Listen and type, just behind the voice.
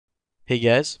Hey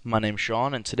guys, my name's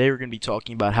Sean, and today we're going to be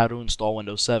talking about how to install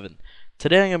Windows 7.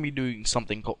 Today I'm going to be doing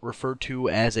something referred to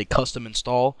as a custom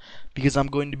install, because I'm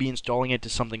going to be installing it to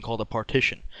something called a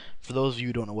partition. For those of you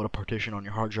who don't know what a partition on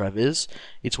your hard drive is,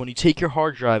 it's when you take your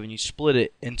hard drive and you split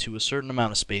it into a certain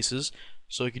amount of spaces,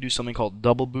 so you can do something called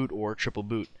double boot or triple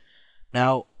boot.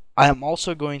 Now, I am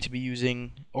also going to be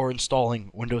using or installing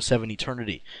Windows 7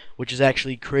 Eternity, which is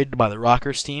actually created by the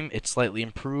Rockers team. It's slightly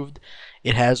improved.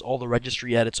 It has all the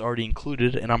registry edits already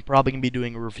included, and I'm probably going to be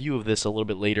doing a review of this a little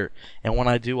bit later. And when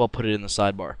I do, I'll put it in the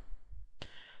sidebar.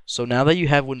 So now that you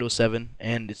have Windows 7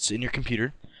 and it's in your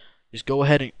computer, just go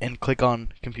ahead and click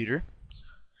on Computer.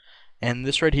 And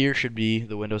this right here should be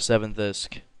the Windows 7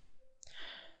 disk.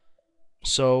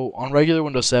 So on regular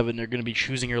Windows 7, you're going to be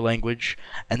choosing your language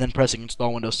and then pressing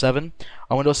Install Windows 7.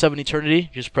 On Windows 7 Eternity,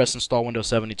 just press Install Windows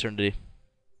 7 Eternity.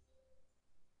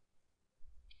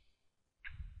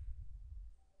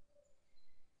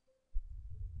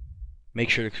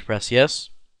 Make sure to press Yes.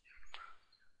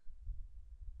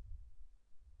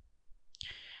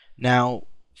 Now,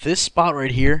 this spot right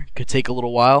here could take a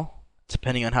little while,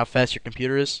 depending on how fast your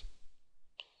computer is.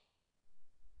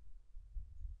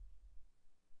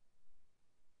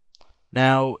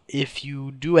 Now, if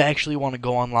you do actually want to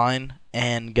go online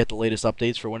and get the latest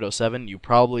updates for Windows 7, you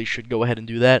probably should go ahead and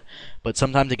do that, but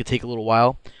sometimes it could take a little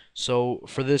while. So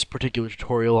for this particular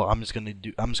tutorial, I'm just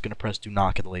gonna press do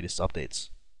not get the latest updates.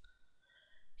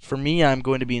 For me, I'm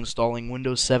going to be installing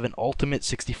Windows 7 Ultimate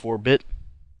 64-bit,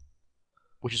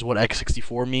 which is what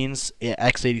x64 means.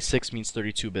 x86 means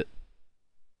 32-bit.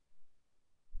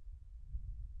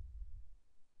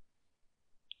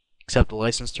 Accept the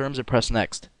license terms and press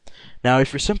next. Now,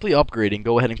 if you're simply upgrading,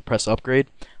 go ahead and press upgrade,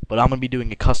 but I'm going to be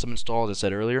doing a custom install, as I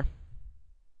said earlier.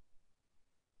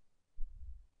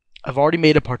 I've already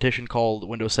made a partition called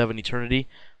Windows 7 Eternity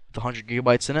with 100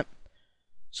 gigabytes in it,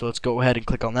 so let's go ahead and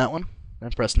click on that one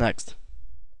and press next.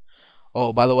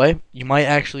 Oh, by the way, you might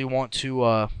actually want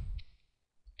to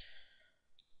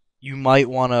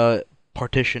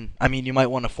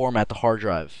format the hard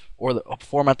drive or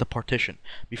format the partition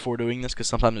before doing this, because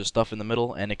sometimes there's stuff in the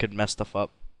middle and it could mess stuff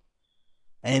up.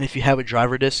 And if you have a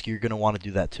driver disk, you're going to want to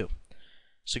do that too.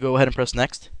 So go ahead and press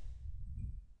next.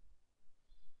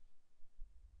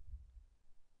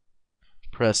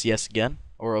 Press yes again,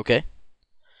 or OK.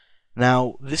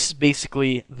 Now, this is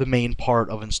basically the main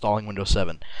part of installing Windows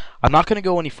 7. I'm not going to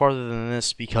go any farther than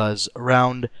this because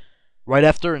right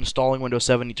after installing Windows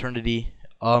 7 Eternity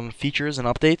features and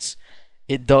updates,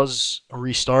 it does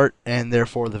restart, and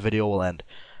therefore the video will end.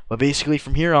 But basically,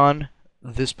 from here on,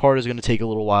 this part is going to take a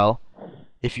little while.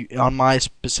 On my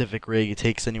specific rig, it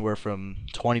takes anywhere from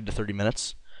 20 to 30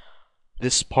 minutes.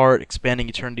 This part, expanding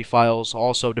Eternity files,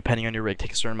 also depending on your rig,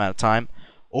 takes a certain amount of time.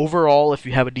 Overall, if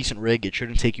you have a decent rig, it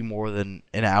shouldn't take you more than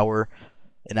an hour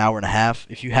and a half.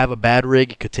 If you have a bad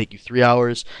rig, it could take you 3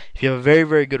 hours. If you have a very,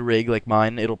 very good rig like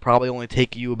mine, it'll probably only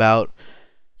take you about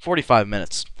 45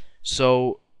 minutes.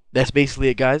 So that's basically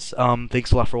it, guys.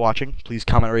 Thanks a lot for watching. Please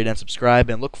comment, rate, and subscribe,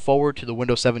 and look forward to the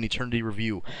Windows 7 Eternity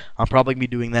review. I'm probably going to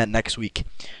be doing that next week.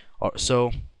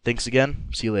 So, thanks again.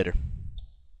 See you later.